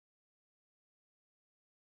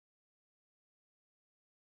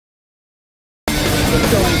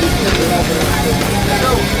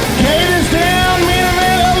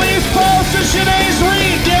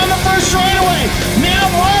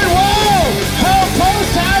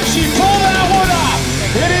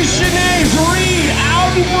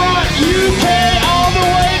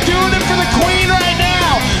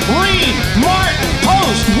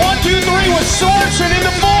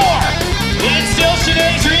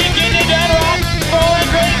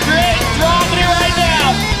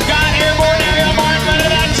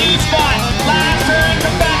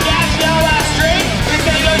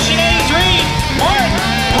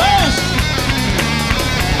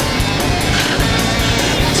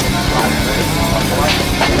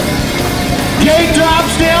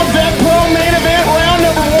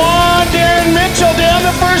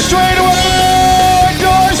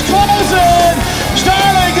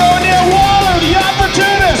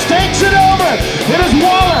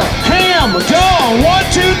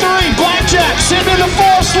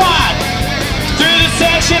slide. Through the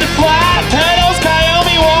section, flat pedals,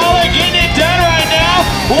 Coyote Waller getting it done right now.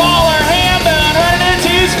 Waller Hambone running in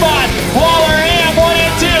the 2 spot. Waller Ham 1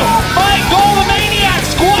 and 2. Mike Gold, the Maniac,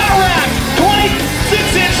 squat rack,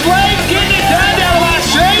 26-inch legs getting it done down the last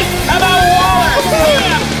straight. How about Waller,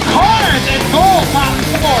 Ham, Carnes, and Gold top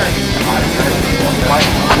 4.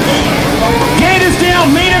 Gate is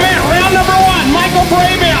down, main event, round number 1. Michael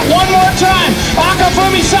Brabant, one more time.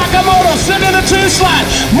 Akafumi Sakamoto sitting in the 2 slot.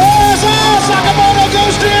 Morris, Sakamoto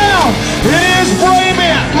goes down. It is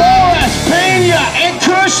Brabant, Morris, Pena, and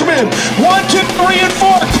Cushman. 1, 2, 3, and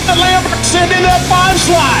 4. Lambert sitting in that 5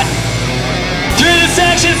 slot. Through the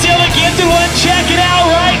section, still the gifted one. Check it out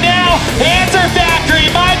right now. Answer Factory,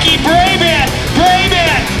 Mikey Brabant.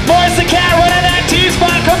 Morris the Cat running that 2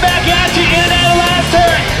 spot. Come back at you in and out of the last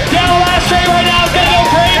turn. Down the last straight right now. It's gonna go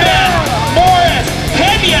Brabant, Morris,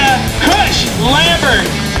 Pena, Cush, Lambert.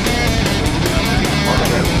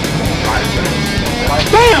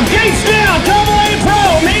 Bam! Gates down! Double A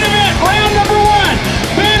Pro! Main event, round number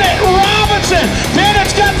 1. Bennett, Robinson.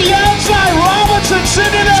 Bennett's got the outside. Robinson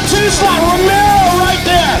sitting in that 2 slot. Romero right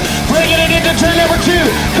there. Bringing it into turn number 2.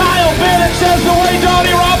 Kyle Bennett says the way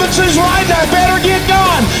Donnie Robinson's riding, I better get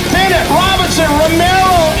gone. Bennett, Robinson,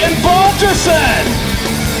 Romero, and Balterson.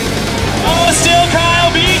 Oh, still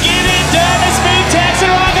Kyle B getting it done. The Smooth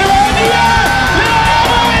Texan rock and roll in the air. Little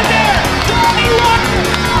elbow in there. Donnie rock,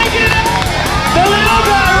 making it up. The little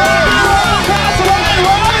guy rock and roll across the line.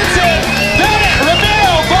 Robinson, Bennett,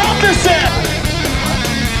 Romero, Balterson.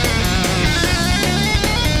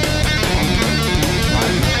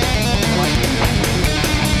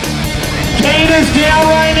 Kate is down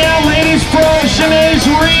right now. Ladies Pro, Shanae's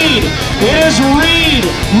Reed. It is Reed,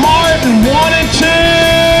 Martin, 1 and 2.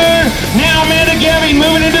 Now Amanda Geving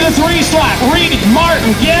moving into the 3 slot. Reed,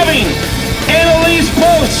 Martin, Geving, Annalise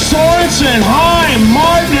Post, Sorensen, Heim,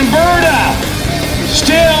 Martin, and Berta.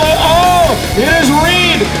 Still, it is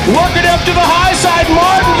Reed working up to the high side.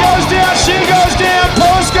 Martin goes down, she goes down,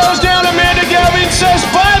 Post goes down. Amanda Geving says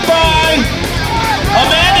bye-bye.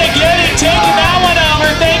 Amanda Geving taking that one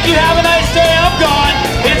over. Thank you, have a nice day, I'm gone.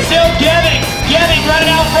 It's still Geving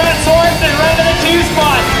running out front, Sorensen running in the 2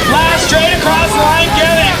 spot. Last straight across the line,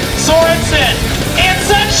 Geving, Sorensen, and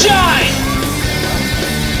Sunshine.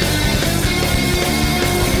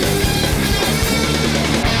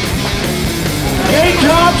 Eight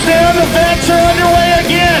tops down, the vets are underway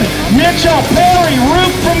again. Mitchell, Perry,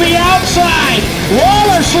 Roop from the outside.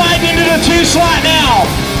 Waller sliding into the 2 slot now.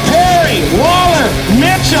 Perry, Waller,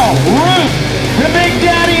 Mitchell, Roop. The Big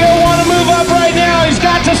Daddy will want to move up right now. He's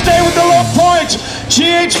got to stay with the low points.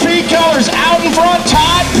 GHP colors out in front,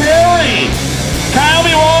 Todd Perry. Kyle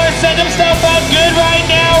B. Waller setting himself up good right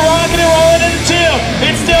now, rocking and rolling into 2.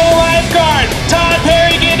 It's still a lifeguard. Todd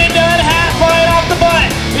Perry getting it done, hat flying off the butt.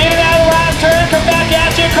 In and out of the last turn, come back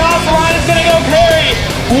at you across the line. It's going to go Perry,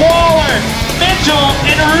 Waller, Mitchell,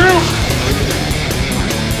 and Roop.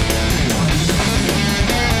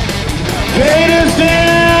 Kate is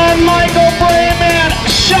down, Michael Brabant,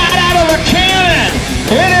 shot out of a cannon.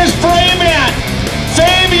 It is Brabant,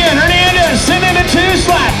 Fabian Hernandez sitting in the 2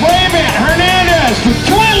 slot. Brabant, Hernandez,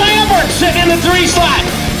 Clint Lambert sitting in the 3 slot.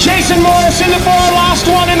 Jason Morris in the 4, lost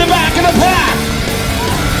one in the back of the pack.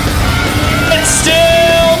 It's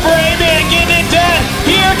still Brabant getting it done.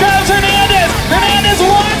 Here comes Hernandez. Hernandez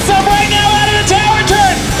wants some right now out of the tower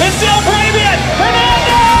turn. It's still Brabant.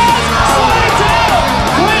 Hernandez slides out.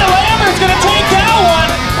 Clint Lambert's going to take that one.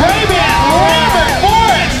 Brabant, Lambert,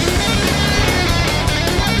 Morris.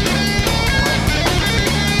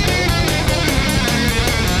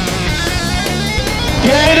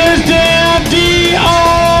 Gate is down.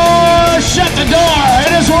 DR shut the door.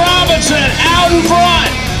 It is Robinson out in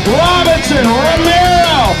front. Robinson,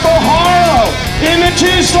 Romero for Haro in the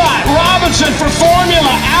 2 slot. Robinson for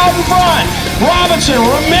Formula out in front. Robinson,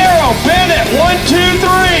 Romero, Bennett, 1, 2,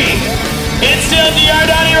 3. It's still DR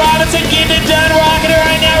Donnie Robinson getting it done, rocking it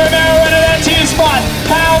right now. Romero running that 2 spot.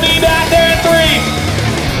 Kyle B back there at 3.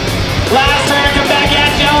 Last turn, come back at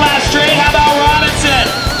you on last straight. How about Robinson,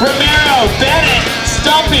 Romero, Bennett,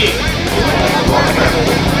 Stumpy.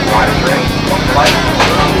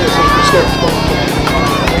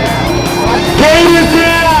 Gate is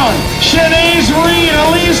down. Shanae's Reed,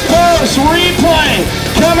 Elise Post, replay.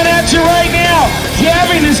 Coming at you right now.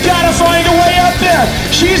 Gavin has got to find a way up there.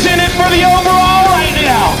 She's in it for the overall right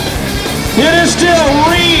now. It is still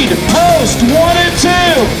Reed, Post, 1 and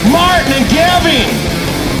 2. Martin and Gavin.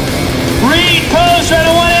 Reed, Post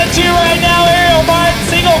running 1 and 2 right now. Ariel Martin,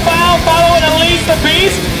 single file, following Elise the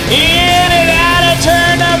Beast. In and out of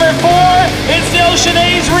turn number 4. It's still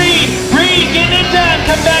Shanae's Reed. Reed getting it done.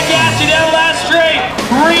 Come back at you down the last straight.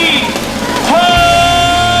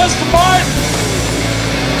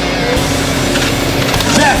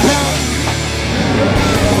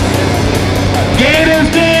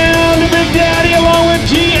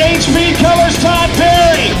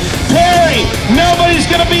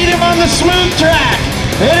 the smooth track.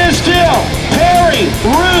 It is still Perry,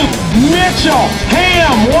 Roop, Mitchell,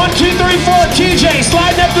 Ham, 1, 2, 3, 4, TJ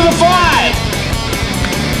sliding up to the 5.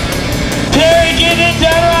 Perry getting it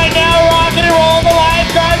done right now, rocking and rolling. The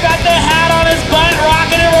lifeguard got the hat on his butt,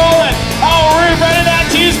 rocking and rolling. Oh, Roop running that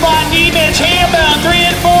 2 spot, D-Mitch, Hambound, 3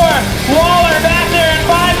 and 4. Waller back there in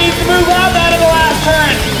 5, needs to move out of the last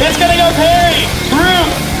turn. It's gonna go Perry, Roop,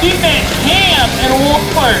 D-Mitch, Ham, and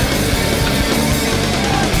Waller.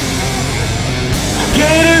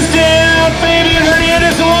 Gate is down, Fabian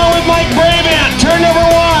Hernandez along with Mike Brabant. Turn number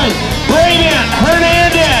 1, Brabant,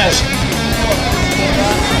 Hernandez.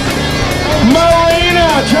 Moreno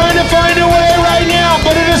trying to find a way right now,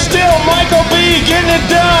 but it is still Michael B getting it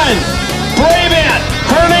done. Brabant,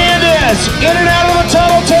 Hernandez, in and out of the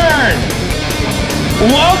tunnel turn.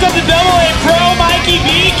 Welcome to AA Pro, Mikey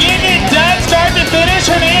B getting it done, start to finish.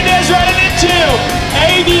 Hernandez running it 2.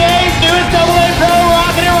 ABA's newest AA Pro,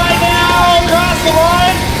 rocking it right now across the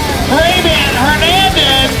line. Brabant,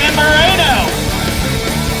 Hernandez, and Moreno.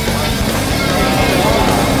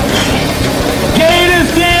 Gate is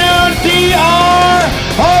down, DR.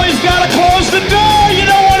 Oh, he's got to close the door. You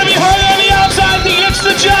don't want to be hurt on the outside. He gets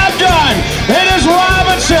the job done. It is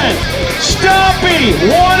Robinson, Stumpy,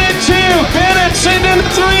 1 and 2. Bennett sitting in the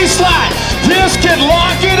 3 slot. This can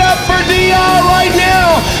lock it up for DR right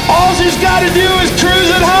now. All he's got to do is cruise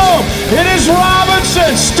it home. It is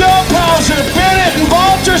Robinson, Stumphauser, Bennett, and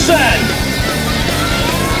Balterson.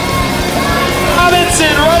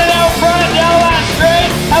 Robinson running out front down the last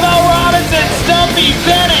straight. How about Robinson, Stumpy,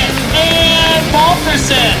 Bennett, and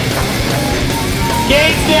Balterson?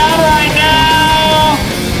 Gates down right now.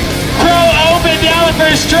 Pro open down the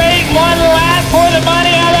first straight. 1 lap for the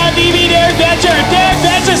money. How about DB Derek Betcher? Derek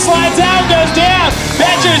Betcher slides out, goes down.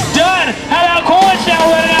 Betcher's done. How about Coolidge now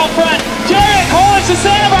running out front? Derek Coolidge, the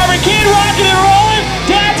Santa Barbara kid, rocking and rolling.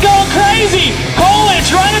 Dad's going crazy. Coolidge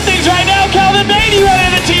running things right now. Calvin Beatty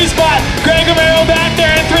running the 2 spot. Greg Romero back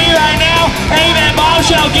there in 3 right now. Amen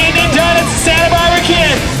Bombshell getting it done. It's the Santa Barbara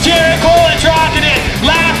kid. Jared Coolidge rocking it.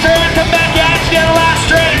 Last turn, come back at you down the last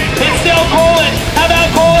straight. It's still Coolidge. How about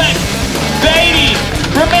Coolidge? Beatty,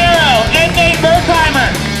 Romero, and Nate Berkheimer.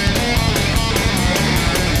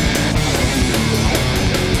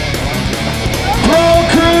 Pro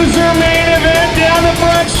Cruiser main event down the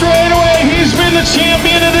front straightaway. He's been the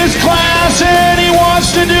champion of this class and he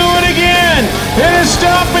wants to do it again. It is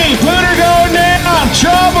Stumpy, Pluter going down.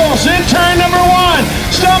 Troubles in turn number 1.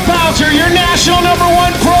 Stumphauser, your national number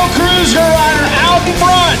 1 Pro Cruiser rider out in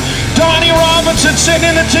front. Donnie Robinson sitting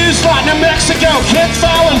in the 2 slot. New Mexico, Kent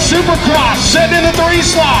Fallon, Supercross sitting in the 3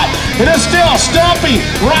 slot. It is still Stumpy,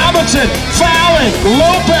 Robinson, Fallon,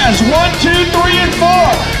 Lopez, 1, 2, 3, and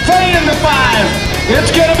 4. Fade in the 5.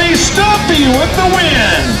 It's going to be Stumpy with the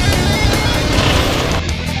win.